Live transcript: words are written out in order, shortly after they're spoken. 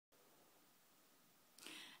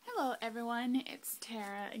everyone, it's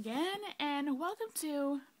Tara again, and welcome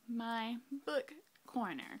to my book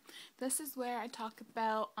corner. This is where I talk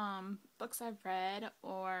about books I've read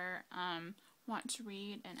or want to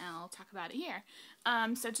read, and I'll talk about it here.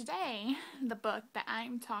 So today, the book that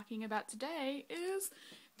I'm talking about today is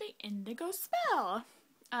The Indigo Spell.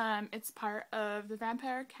 It's part of the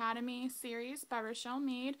Vampire Academy series by Rochelle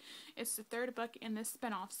Mead. It's the third book in this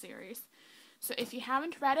spin-off series. So if you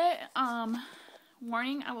haven't read it,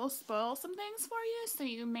 warning, I will spoil some things for you, so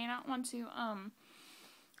you may not want to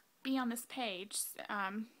be on this page.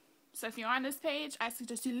 So if you're on this page, I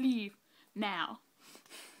suggest you leave now.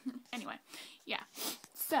 Anyway, yeah.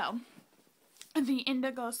 So, The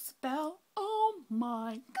Indigo Spell. Oh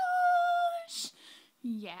my gosh!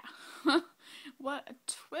 Yeah. What a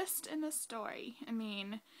twist in the story. I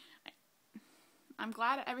mean, I'm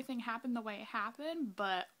glad everything happened the way it happened,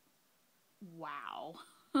 but wow.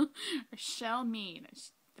 Rochelle Mead.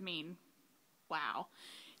 I mean, wow.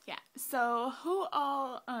 Yeah. So who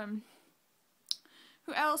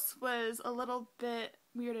else was a little bit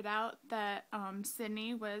weirded out that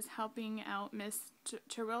Sydney was helping out Miss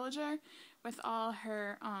Terwilliger with all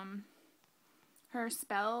her her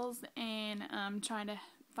spells and trying to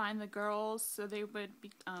find the girls so they would be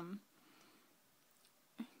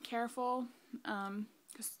careful,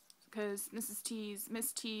 because Miss T's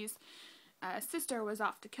sister was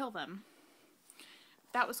off to kill them.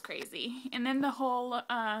 That was crazy. And then the whole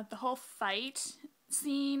fight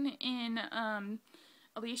scene in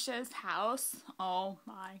Alicia's house. Oh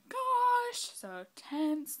my gosh, so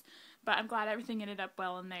tense. But I'm glad everything ended up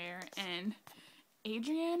well in there. And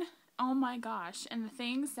Adrian, oh my gosh, and the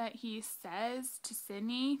things that he says to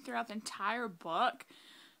Sydney throughout the entire book,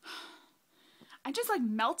 I just like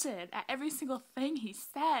melted at every single thing he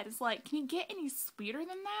said. It's like, can you get any sweeter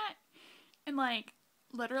than that? And like,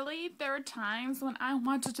 literally, there were times when I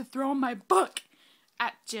wanted to throw my book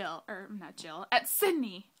at at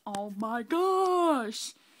Sydney. Oh my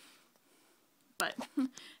gosh. But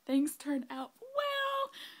things turned out well.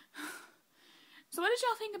 So what did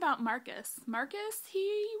y'all think about Marcus? Marcus,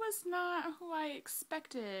 he was not who I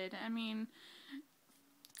expected. I mean,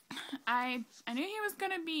 I knew he was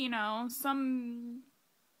gonna be, you know, some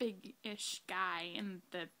big-ish guy in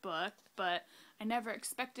the book, but I never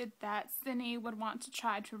expected that Sydney would want to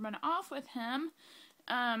try to run off with him.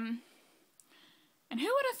 And who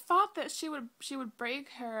would have thought that she would break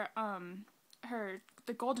her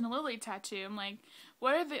the golden lily tattoo? I'm like,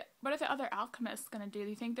 what are the other alchemists gonna do? Do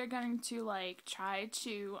you think they're going to like try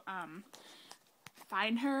to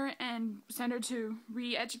find her and send her to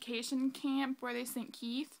re-education camp where they sent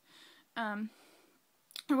Keith? And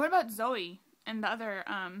what about Zoe and the other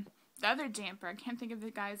Jamper? I can't think of the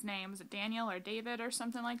guy's name. Was it Daniel or David or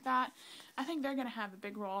something like that? I think they're going to have a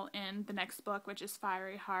big role in the next book, which is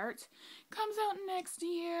Fiery Heart. Comes out next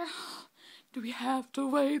year. Do we have to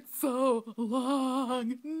wait so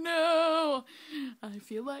long? No! I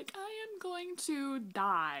feel like I am going to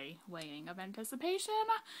die waiting of anticipation.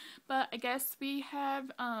 But I guess we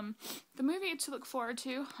have the movie to look forward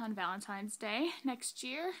to on Valentine's Day next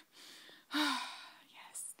year.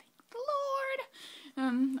 Yes, thank the Lord.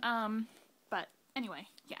 But anyway,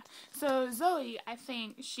 yeah. So Zoe, I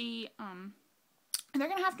think she, they're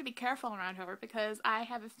gonna have to be careful around her because I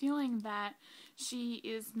have a feeling that she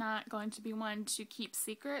is not going to be one to keep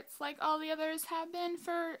secrets like all the others have been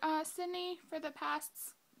for Sydney for the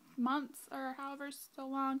past months or however so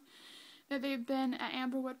long that they've been at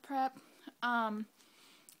Amberwood Prep.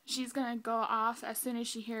 She's gonna go off as soon as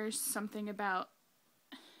she hears something about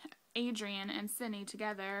Adrian and Sydney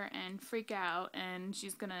together and freak out, and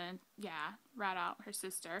she's gonna, yeah, rat out her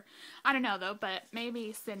sister. I don't know though, but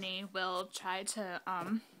maybe Sydney will try to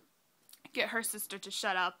get her sister to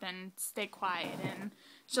shut up and stay quiet, and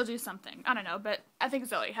she'll do something. I don't know, but I think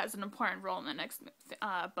Zoe has an important role in the next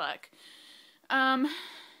book. And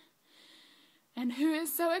who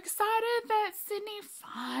is so excited that Sydney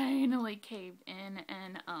finally caved in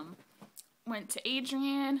and went to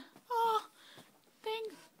Adrian? Oh,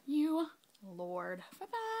 thank you, Lord, for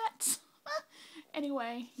that.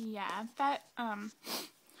 Anyway, yeah, that,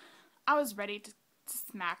 I was ready to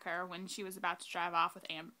smack her when she was about to drive off with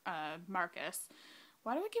Marcus.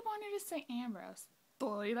 Why do we keep wanting to say Ambrose?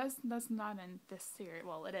 Boy, that's not in this series.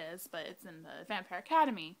 Well, it is, but it's in the Vampire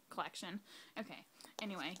Academy collection. Okay,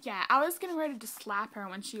 anyway, yeah, I was getting ready to slap her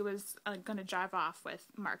when she was gonna drive off with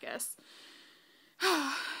Marcus.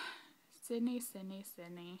 Sydney.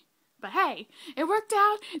 But hey, it worked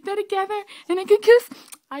out. They're together, and I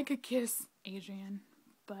could kiss Adrian.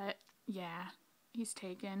 But yeah, he's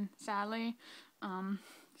taken, sadly.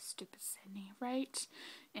 Stupid Sydney, right?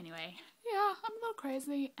 Anyway, yeah, I'm a little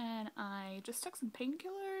crazy, and I just took some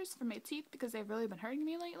painkillers for my teeth because they've really been hurting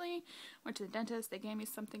me lately. Went to the dentist, they gave me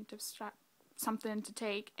something to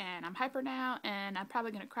take, and I'm hyper now, and I'm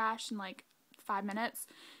probably gonna crash in like 5 minutes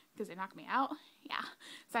because they knocked me out. Yeah,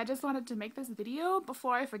 so I just wanted to make this video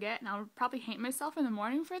before I forget, and I'll probably hate myself in the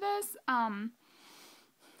morning for this.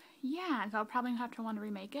 Yeah, so I'll probably have to want to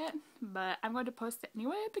remake it, but I'm going to post it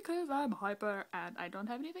anyway because I'm hyper and I don't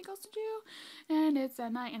have anything else to do, and it's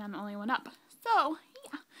at night and I'm the only one up. So,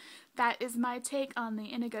 yeah, that is my take on the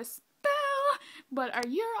Indigo spell. What are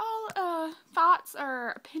your all thoughts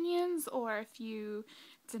or opinions, or if you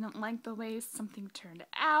didn't like the way something turned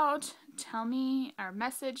out, tell me or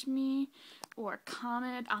message me or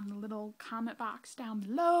comment on the little comment box down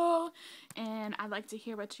below, and I'd like to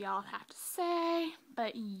hear what y'all have to say.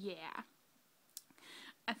 But yeah,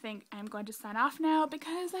 I think I'm going to sign off now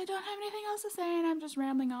because I don't have anything else to say and I'm just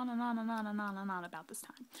rambling on and on and on and on and on about this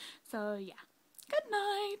time. So yeah, good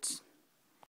night.